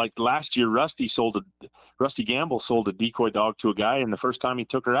 Like last year, Rusty Gamble sold a decoy dog to a guy, and the first time he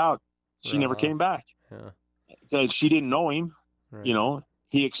took her out, she never came back. Yeah. She didn't know him, right.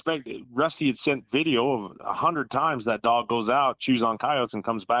 He expected Rusty had sent video of 100 times that dog goes out, chews on coyotes, and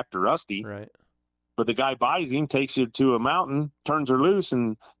comes back to Rusty. Right. But the guy buys him, takes her to a mountain, turns her loose,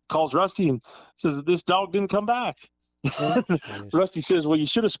 and calls Rusty and says, this dog didn't come back. Rusty says, well, you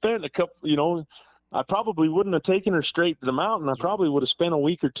should have spent a couple, I probably wouldn't have taken her straight to the mountain. I probably would have spent a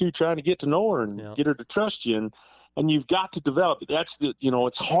week or two trying to get to know her and get her to trust you. And you've got to develop it. That's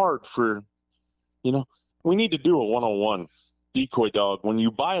it's hard for, we need to do a 101 decoy dog. When you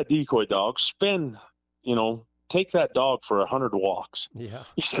buy a decoy dog, take that dog for 100 walks. Yeah.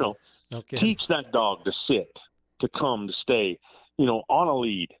 Teach that dog to sit, to come, to stay, on a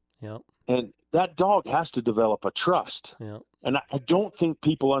lead. Yeah. And that dog has to develop a trust. Yeah. And I don't think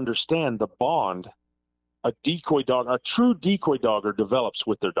people understand the bond a true decoy dogger develops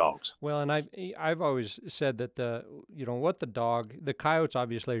with their dogs. Well, and I've always said that the coyote's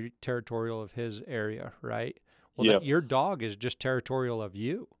obviously territorial of his area, right? Well, your dog is just territorial of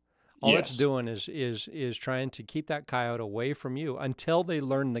you. All it's doing is trying to keep that coyote away from you until they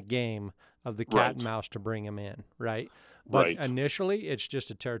learn the game of the cat and mouse to bring him in, right? But initially, it's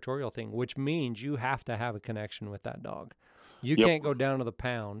just a territorial thing, which means you have to have a connection with that dog. You can't go down to the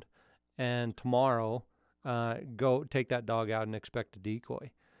pound and tomorrow go take that dog out and expect a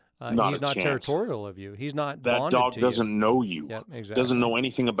decoy. He's not territorial of you. He's not bonded to you. That dog doesn't know you. Yep, exactly. Doesn't know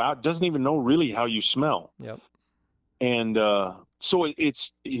anything about, doesn't even know really how you smell. Yep. And so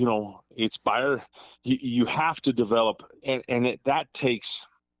it's, it's buyer. You have to develop, and it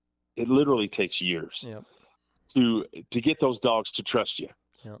literally takes years to get those dogs to trust you.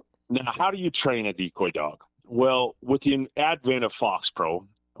 Yep. Now, how do you train a decoy dog? Well, with the advent of Fox Pro,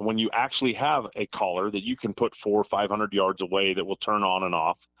 when you actually have a collar that you can put 400 or 500 yards away that will turn on and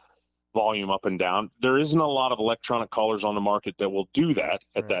off, volume up and down, there isn't a lot of electronic collars on the market that will do that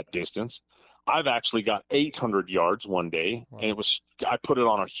at that distance. I've actually got 800 yards one day, and I put it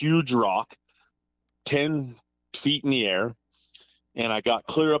on a huge rock, 10 feet in the air, and I got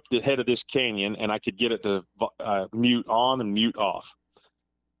clear up the head of this canyon, and I could get it to mute on and mute off.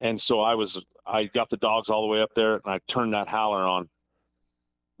 And so I got the dogs all the way up there, and I turned that howler on.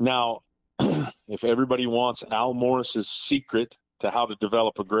 Now, if everybody wants Al Morris's secret to how to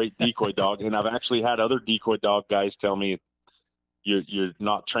develop a great decoy dog, and I've actually had other decoy dog guys tell me, you're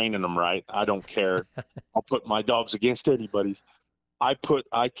not training them right. I don't care. I'll put my dogs against anybody's. I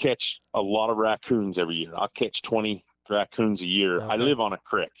catch a lot of raccoons every year. I'll catch 20 raccoons a year. Okay. I live on a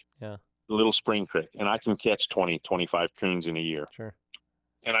creek, a little spring creek, and I can catch 20, 25 coons in a year. Sure.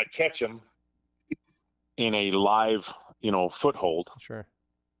 And I catch them in a live, foothold. Sure.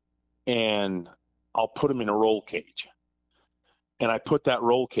 And I'll put them in a roll cage. And I put that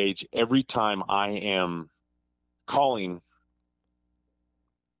roll cage every time I am calling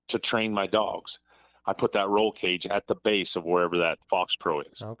to train my dogs. I put that roll cage at the base of wherever that Fox Pro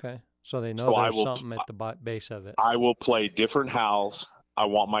is. Okay. So they know there's something at the base of it. I will play different howls. I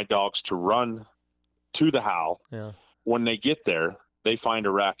want my dogs to run to the howl. Yeah. When they get there, they find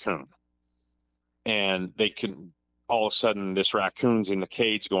a raccoon. And they can, all of a sudden, this raccoon's in the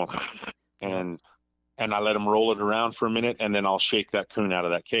cage going, and I let them roll it around for a minute, and then I'll shake that coon out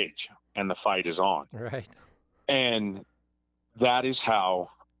of that cage, and the fight is on. Right. And that is how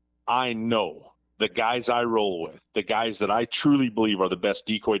I know the guys I roll with, the guys that I truly believe are the best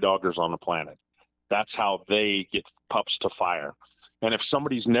decoy doggers on the planet. That's how they get pups to fire. And if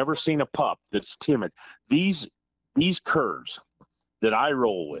somebody's never seen a pup that's timid, these curs that I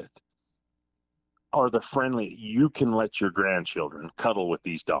roll with are the friendly. You can let your grandchildren cuddle with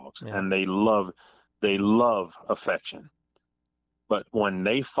these dogs, and they love affection. But when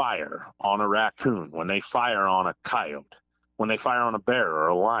they fire on a raccoon, when they fire on a coyote, when they fire on a bear or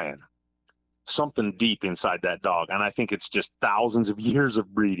a lion, something deep inside that dog, and I think it's just thousands of years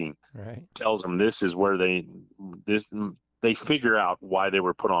of breeding, Right. tells them this is where they figure out why they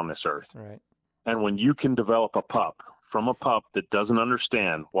were put on this earth. Right. And when you can develop a pup from a pup that doesn't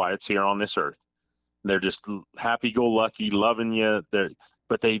understand why it's here on this earth, they're just happy-go-lucky, loving you,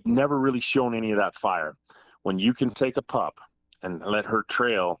 but they've never really shown any of that fire. When you can take a pup and let her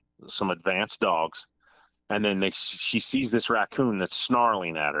trail some advanced dogs, and then she sees this raccoon that's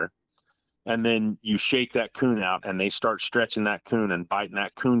snarling at her, and then you shake that coon out, and they start stretching that coon and biting.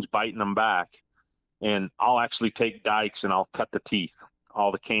 That coon's biting them back. And I'll actually take dikes and I'll cut the teeth,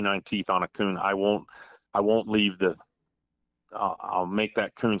 all the canine teeth on a coon. I won't leave I'll make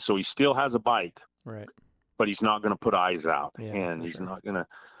that coon so he still has a bite, Right. but he's not going to put eyes out. Yeah, and he's sure. not going to,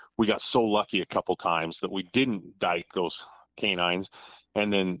 we got so lucky a couple times that we didn't dike those canines.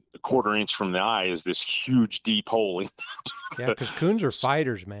 And then a quarter inch from the eye is this huge deep hole. Yeah, because coons are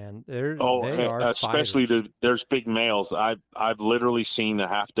fighters, man. They are especially fighters. There's big males. I've literally seen a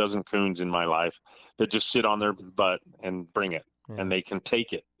half dozen coons in my life that just sit on their butt and bring it, and they can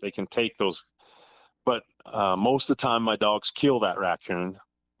take it. They can take those. But most of the time, my dogs kill that raccoon.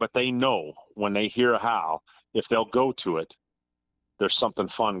 But they know when they hear a howl, if they'll go to it, there's something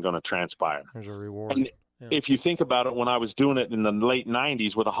fun going to transpire. There's a reward. And if you think about it, when I was doing it in the late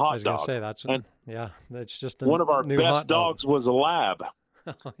 90s with a hot I was going dog, to say, that's just one of our best dogs was a lab.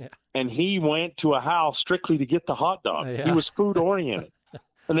 Oh, yeah. And he went to a house strictly to get the hot dog. Yeah. He was food oriented.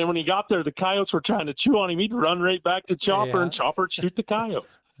 And then when he got there, the coyotes were trying to chew on him. He'd run right back to Chopper, and Chopper would shoot the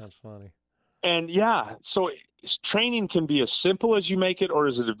coyotes. That's funny. And so training can be as simple as you make it, or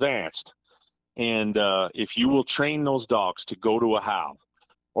is it advanced? And if you will train those dogs to go to a howl,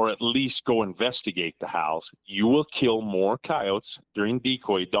 or at least go investigate the howls, you will kill more coyotes during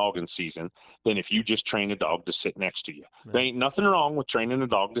decoy dogging season than if you just train a dog to sit next to you. Right. There ain't nothing wrong with training a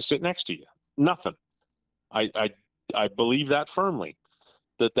dog to sit next to you. Nothing. I believe that firmly,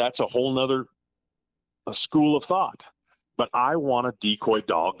 that's a whole nother school of thought. But I want a decoy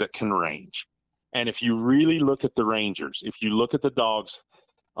dog that can range. And if you really look at the rangers, if you look at the dogs,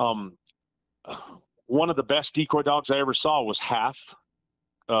 one of the best decoy dogs I ever saw was half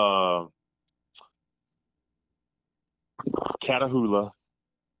Catahoula,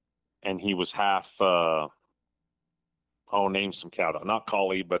 and he was half name some cow dog, not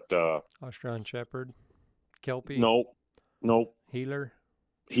collie, but Australian Shepherd, Kelpie. Nope. Healer.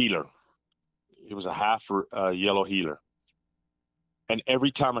 It was a half yellow healer. And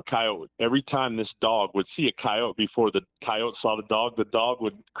every time this dog would see a coyote before the coyote saw the dog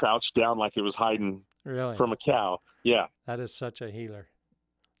would crouch down like it was hiding from a cow. Yeah. That is such a healer.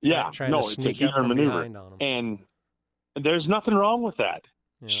 Yeah. It's a healer maneuver. And there's nothing wrong with that.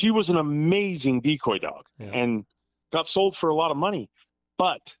 Yeah. She was an amazing decoy dog and got sold for a lot of money.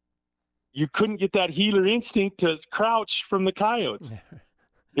 But you couldn't get that healer instinct to crouch from the coyotes.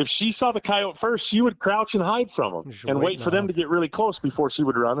 If she saw the coyote first, she would crouch and hide from them and wait for them to get really close before she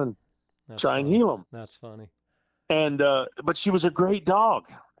would run and try and heal them. That's funny. And but she was a great dog.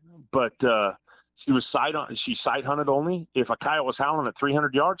 But she was sight hunted only. If a coyote was howling at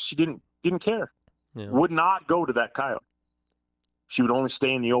 300 yards, she didn't care. Yeah. Would not go to that coyote. She would only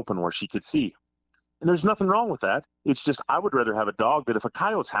stay in the open where she could see. And there's nothing wrong with that. It's just I would rather have a dog that if a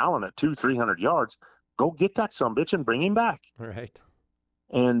coyote's howling at 200-300 yards, go get that sumbitch and bring him back. Right.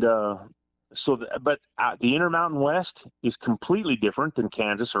 And but the Intermountain West is completely different than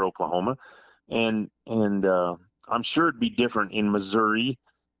Kansas or Oklahoma, and I'm sure it'd be different in Missouri,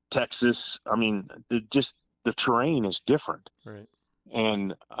 Texas. I mean, the terrain is different. Right.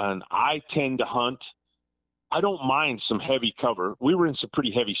 And I tend to hunt. I don't mind some heavy cover. We were in some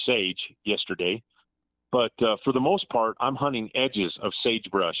pretty heavy sage yesterday, but for the most part, I'm hunting edges of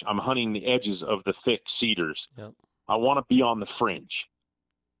sagebrush. I'm hunting the edges of the thick cedars. Yep. I want to be on the fringe.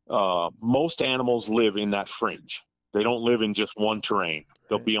 Most animals live in that fringe. They don't live in just one terrain.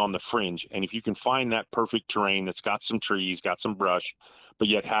 They'll be on the fringe. And if you can find that perfect terrain that's got some trees, got some brush, but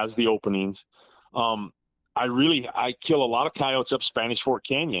yet has the openings. I kill a lot of coyotes up Spanish Fork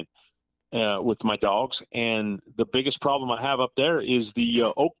Canyon with my dogs. And the biggest problem I have up there is the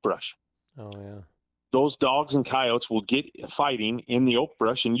oak brush. Oh, yeah. Those dogs and coyotes will get fighting in the oak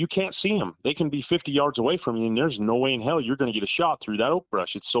brush, and you can't see them. They can be 50 yards away from you, and there's no way in hell you're going to get a shot through that oak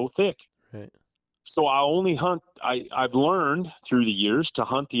brush. It's so thick. Right. So I only hunt. I've learned through the years to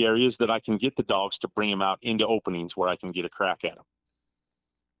hunt the areas that I can get the dogs to bring them out into openings where I can get a crack at them.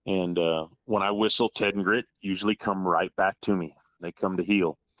 And when I whistle, Ted and Grit usually come right back to me. They come to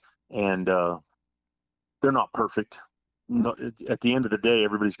heel. And they're not perfect. no, at the end of the day,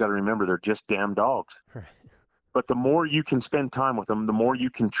 everybody's got to remember they're just damn dogs. Right. But the more you can spend time with them, the more you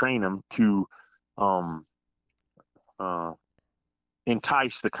can train them to um, uh,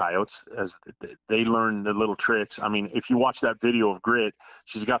 entice the coyotes as they learn the little tricks. I mean, if you watch that video of Grit,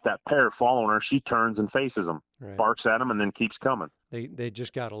 she's got that pair following her. She turns and faces them, Right. barks at them, and then keeps coming. They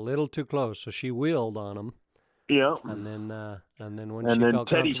just got a little too close, so she wheeled on them. Yeah. And then when and she then felt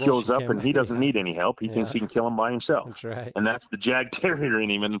Teddy comfortable, shows she up came, and he doesn't yeah. need any help. He thinks he can kill him by himself. That's right. And that's the Jag Terrier in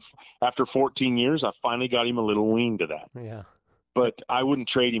him. And after 14 years, I finally got him a little weaned to that. Yeah. But I wouldn't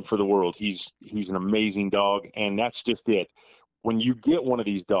trade him for the world. He's an amazing dog, and that's just it. When you get one of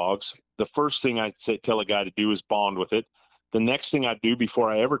these dogs, the first thing I tell a guy to do is bond with it. The next thing I do before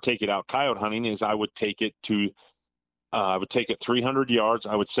I ever take it out coyote hunting is I would take it 300 yards.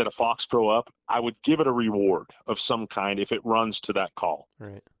 I would set a Fox Pro up. I would give it a reward of some kind if it runs to that call.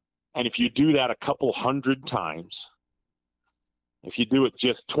 Right. And if you do that a couple hundred times, if you do it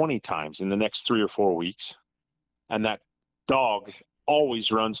just 20 times in the next 3 or 4 weeks, and that dog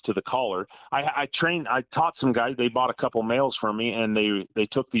always runs to the collar. I taught some guys, they bought a couple males from me, and they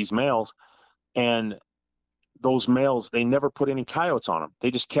took these males, and those males, they never put any coyotes on them.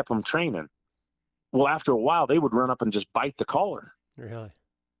 They just kept them training. Well, after a while, they would run up and just bite the collar. Really?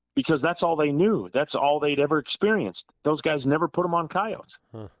 Because that's all they knew. That's all they'd ever experienced. Those guys never put them on coyotes.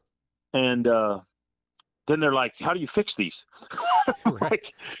 Huh. And then they're like, how do you fix these? Right.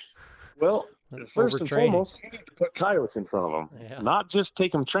 Like, well, first and foremost, you need to put coyotes in front of them. Yeah. Not just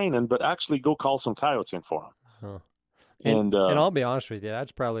take them training, but actually go call some coyotes in for them. Huh. And I'll be honest with you,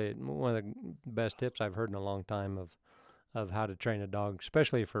 that's probably one of the best tips I've heard in a long time of how to train a dog,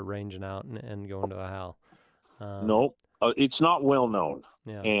 especially for ranging out and going to a howl. No, it's not well known.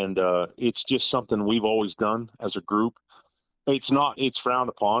 Yeah. And it's just something we've always done as a group. It's frowned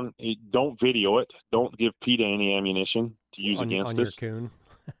upon. Don't video it. Don't give PETA any ammunition to use against on us. Your coon.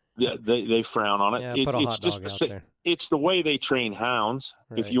 Yeah, they frown on it. Yeah, put a hot dog out there. It's the way they train hounds.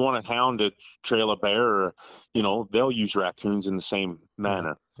 Right. If you want a hound to trail a bear, or they'll use raccoons in the same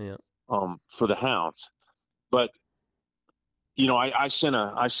manner. Yeah. For the hounds, but I sent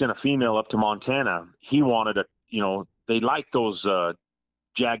a female up to Montana. He wanted they like those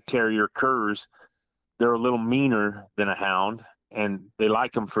Jag Terrier curs. They're a little meaner than a hound, and they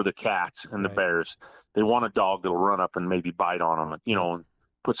like them for the cats and the bears. They want a dog that'll run up and maybe bite on them, and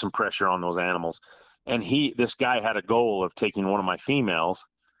put some pressure on those animals. And this guy had a goal of taking one of my females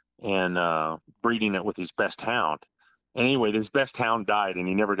and breeding it with his best hound. And anyway, this best hound died, and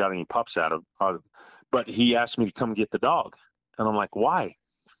he never got any pups out of. But he asked me to come get the dog, and I'm like, why?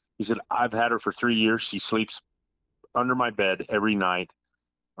 He said, I've had her for 3 years. She sleeps under my bed every night,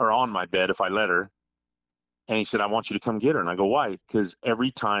 or on my bed if I let her. And he said, I want you to come get her. And I go, why? Because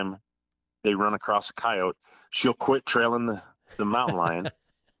every time they run across a coyote, she'll quit trailing the mountain lion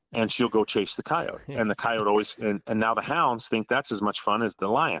and she'll go chase the coyote. And the coyote always, and now the hounds think that's as much fun as the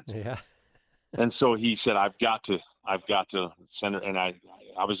lions. Yeah. And so he said, I've got to send her. And I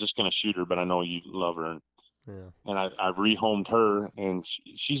was just going to shoot her, but I know you love her. And I've rehomed her, and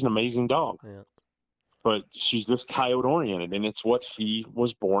she's an amazing dog. Yeah. But she's just coyote oriented, and it's what she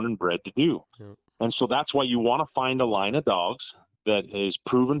was born and bred to do. Yeah. And so that's why you want to find a line of dogs that is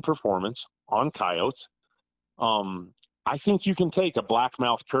proven performance on coyotes. I think you can take a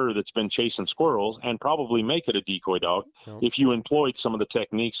blackmouth cur that's been chasing squirrels and probably make it a decoy dog if you employed some of the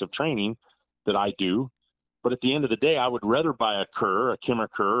techniques of training that I do. But at the end of the day, I would rather buy a cur, a Kimmer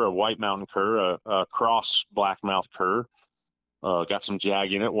cur, a White Mountain cur, a cross blackmouth cur, got some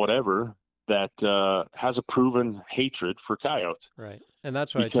jag in it, whatever, that has a proven hatred for coyotes. Right. And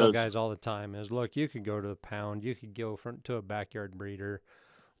that's what I tell guys all the time is, look, you could go to the pound, you could go to a backyard breeder,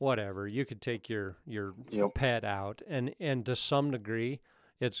 whatever. You could take your pet out, and to some degree,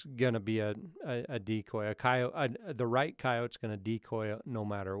 it's going to be a decoy. A coyote, the right coyote's going to decoy no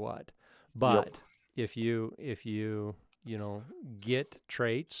matter what. But if you get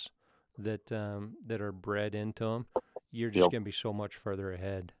traits that are bred into them, you're just going to be so much further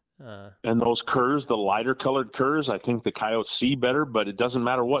ahead. And those curs, the lighter colored curs, I think the coyotes see better, but it doesn't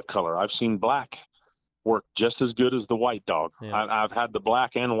matter what color. I've seen black work just as good as the white dog. Yeah. I've had the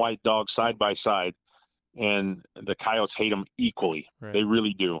black and white dog side by side, and the coyotes hate them equally. Right. They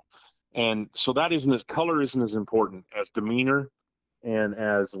really do. And so color isn't as important as demeanor and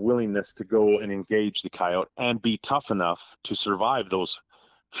as willingness to go and engage the coyote and be tough enough to survive those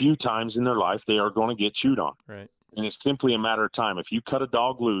few times in their life they are going to get chewed on. Right. And it's simply a matter of time. If you cut a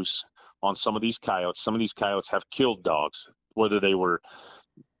dog loose on some of these coyotes have killed dogs, whether they were,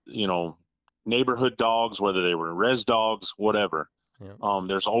 neighborhood dogs, whether they were res dogs, whatever. Yeah.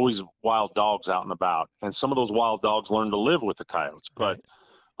 There's always wild dogs out and about, and some of those wild dogs learn to live with the coyotes, but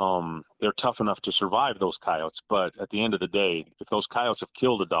they're tough enough to survive those coyotes. But at the end of the day, if those coyotes have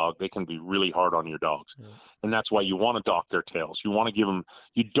killed a dog, they can be really hard on your dogs. Yeah. And that's why you want to dock their tails. You want to give them,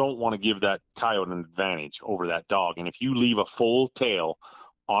 you don't want to give that coyote an advantage over that dog. And if you leave a full tail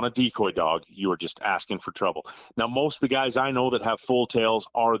on a decoy dog, you are just asking for trouble. Now, most of the guys I know that have full tails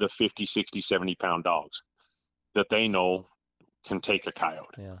are the 50, 60, 70-pound dogs that they know can take a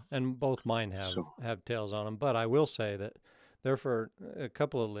coyote. Yeah, and both mine have tails on them. But I will say that there for a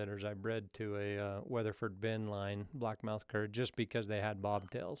couple of litters, I bred to a Weatherford bin line blackmouth cur just because they had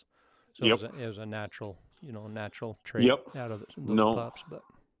bobtails. So it was a natural, natural trait out of those pups. But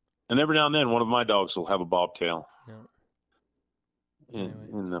and every now and then, one of my dogs will have a bobtail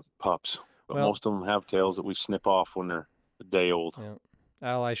in the pups. But most of them have tails that we snip off when they're a day old. Yeah.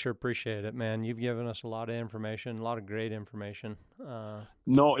 Al, I sure appreciate it, man. You've given us a lot of information, a lot of great information.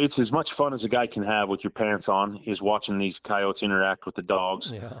 No, it's as much fun as a guy can have with your pants on is watching these coyotes interact with the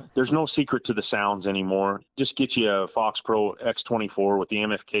dogs. Yeah. There's no secret to the sounds anymore. Just get you a Fox Pro X24 with the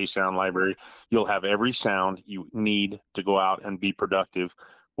MFK sound library. You'll have every sound you need to go out and be productive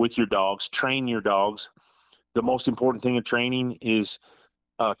with your dogs. Train your dogs. The most important thing in training is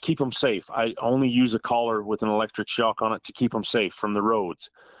keep them safe. I only use a collar with an electric shock on it to keep them safe from the roads.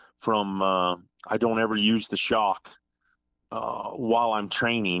 I don't ever use the shock while I'm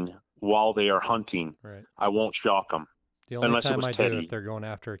training, while they are hunting. Right. I won't shock them. The only unless time it was I Teddy. Do if they're going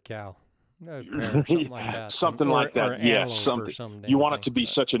after a cow. Something like that. Something like that. Yes. Something. You want it to be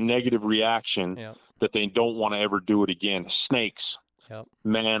such a negative reaction that they don't want to ever do it again. Snakes. Yep.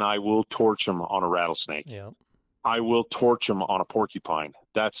 Man, I will torch them on a rattlesnake. Yep. I will torch them on a porcupine.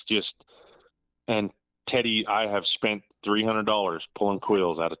 That's just, and Teddy, I have spent $300 pulling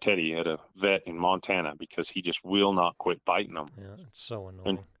quills out of Teddy at a vet in Montana because he just will not quit biting them. Yeah, it's so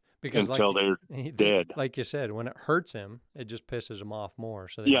annoying. Until they're dead. Like you said, when it hurts him, it just pisses him off more.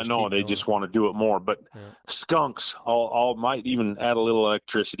 So they just want to do it more. But skunks, I might even add a little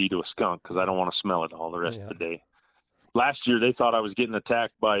electricity to a skunk because I don't want to smell it all the rest of the day. Last year, they thought I was getting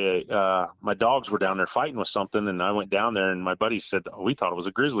attacked by my dogs were down there fighting with something, and I went down there, and my buddy said, we thought it was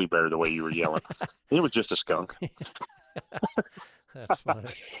a grizzly bear the way you were yelling. It was just a skunk. That's funny.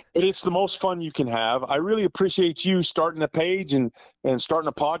 And it's the most fun you can have. I really appreciate you starting a page and starting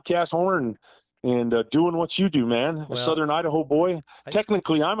a podcast, Homer, and doing what you do, man. A Southern Idaho boy.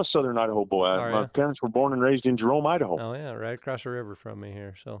 Technically, I'm a Southern Idaho boy. My parents were born and raised in Jerome, Idaho. Oh, yeah, right across the river from me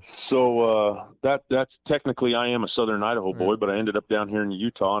here. So that's technically I am a Southern Idaho boy, but I ended up down here in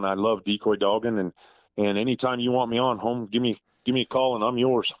Utah, and I love decoy dogging. And anytime you want me on, home, give me a call, and I'm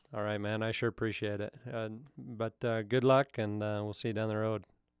yours. All right, man. I sure appreciate it. But good luck, and we'll see you down the road.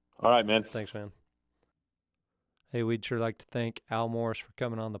 All right, man. Thanks, man. Hey, we'd sure like to thank Al Morris for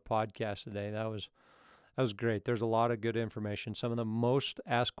coming on the podcast today. That was great. There's a lot of good information. Some of the most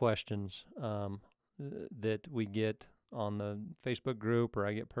asked questions that we get on the Facebook group, or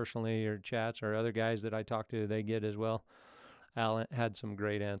I get personally, or chats, or other guys that I talk to, they get as well. Al had some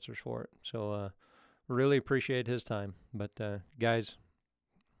great answers for it. So really appreciate his time. But guys,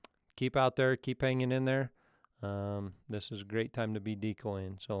 keep out there, keep hanging in there. This is a great time to be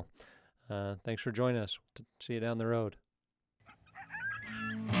decoying. So thanks for joining us. See you down the road.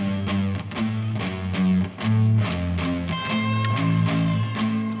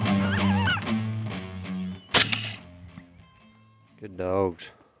 Good dogs.